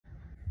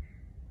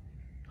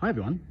Hi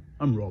everyone,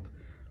 I'm Rob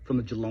from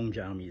the Geelong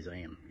Jail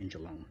Museum in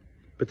Geelong.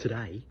 But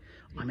today,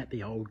 I'm at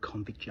the old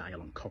convict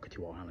jail on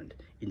Cockatoo Island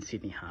in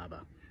Sydney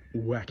Harbour.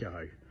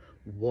 Wacko,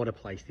 what a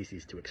place this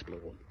is to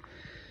explore.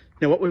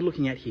 Now what we're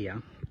looking at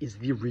here is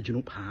the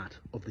original part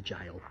of the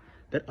jail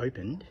that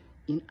opened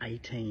in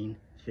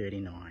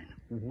 1839.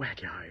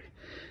 Wacko.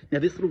 Now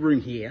this little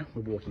room here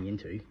we're walking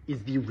into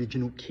is the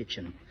original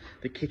kitchen.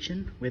 The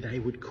kitchen where they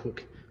would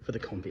cook for the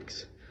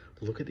convicts.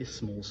 Look at this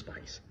small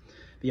space.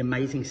 The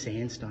amazing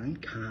sandstone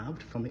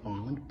carved from the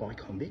island by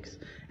convicts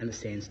and the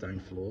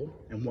sandstone floor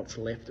and what's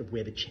left of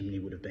where the chimney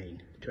would have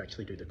been to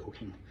actually do the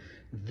cooking.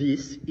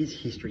 This is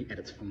history at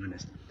its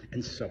finest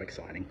and so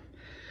exciting.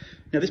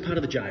 Now this part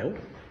of the jail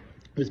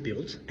was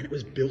built, and it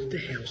was built to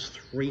house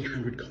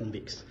 300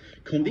 convicts.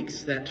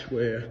 Convicts that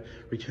were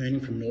returning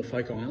from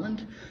Norfolk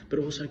Island, but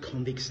also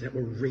convicts that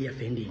were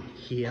re-offending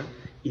here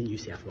in New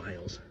South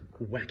Wales.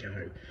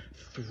 Wacko,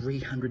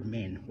 300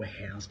 men were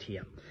housed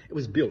here. It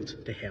was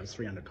built to house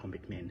 300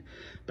 convict men,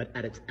 but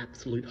at its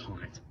absolute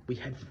height, we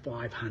had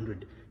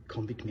 500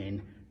 convict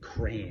men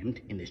crammed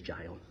in this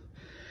jail.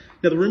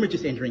 Now the room we're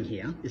just entering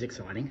here is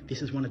exciting.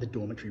 This is one of the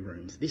dormitory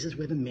rooms. This is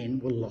where the men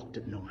were locked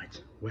at night.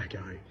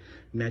 Wacko.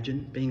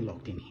 Imagine being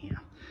locked in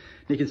here.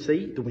 Now you can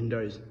see the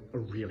windows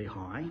are really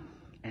high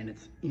and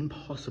it's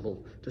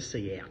impossible to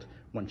see out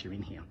once you're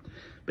in here.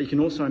 But you can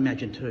also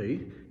imagine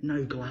too,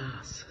 no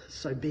glass.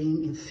 So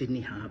being in Sydney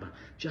Harbour,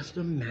 just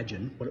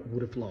imagine what it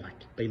would have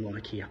been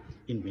like here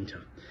in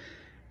winter.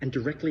 And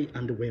directly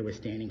under where we're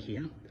standing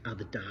here are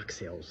the dark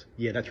cells.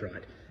 Yeah, that's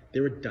right.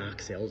 There are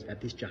dark cells at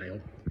this jail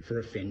for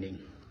offending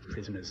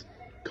prisoners.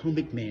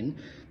 Convict men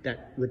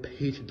that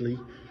repeatedly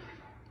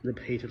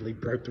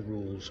broke the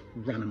rules,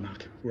 run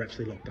amok, were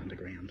actually locked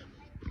underground.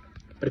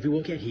 But if we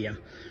walk out here,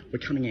 we're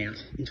coming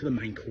out into the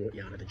main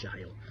courtyard of the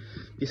jail.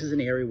 This is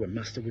an area where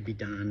muster would be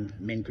done,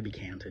 men could be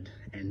counted,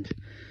 and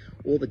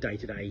all the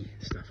day-to-day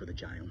stuff of the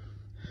jail.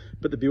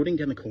 But the building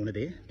down the corner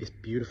there, this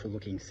beautiful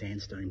looking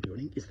sandstone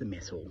building, is the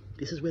mess hall.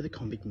 This is where the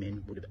convict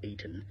men would have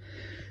eaten.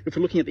 If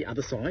we're looking at the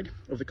other side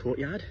of the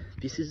courtyard,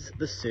 this is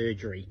the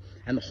surgery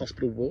and the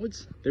hospital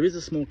wards. There is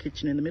a small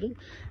kitchen in the middle,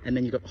 and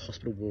then you've got the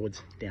hospital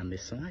wards down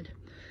this side.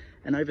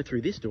 And over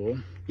through this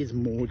door is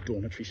more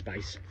dormitory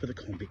space for the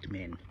convict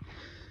men.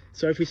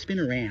 So if we spin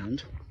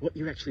around, what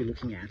you're actually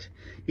looking at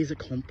is a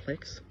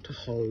complex to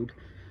hold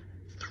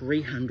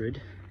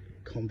 300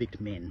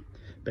 convict men.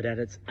 But at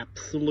its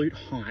absolute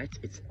height,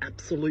 its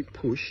absolute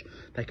push,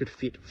 they could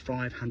fit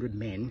 500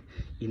 men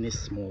in this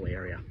small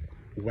area.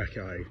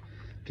 Wacko.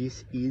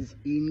 This is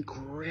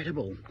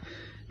incredible.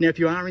 Now, if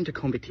you are into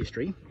convict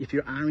history, if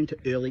you are into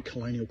early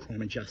colonial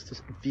crime and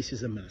justice, this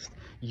is a must.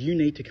 You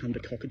need to come to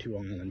Cockatoo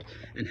Island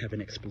and have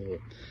an explore.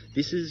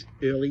 This is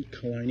early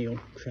colonial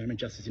crime and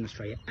justice in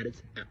Australia at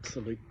its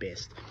absolute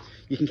best.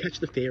 You can catch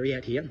the ferry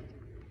out here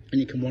and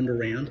you can wander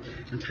around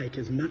and take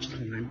as much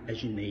time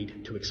as you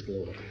need to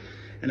explore.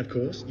 And of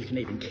course, you can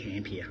even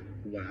camp here.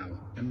 Wow,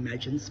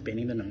 imagine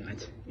spending the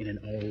night in an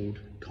old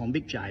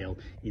convict jail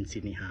in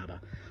Sydney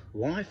Harbour.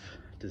 Life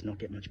does not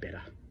get much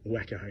better.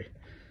 Wacko.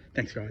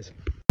 Thanks guys.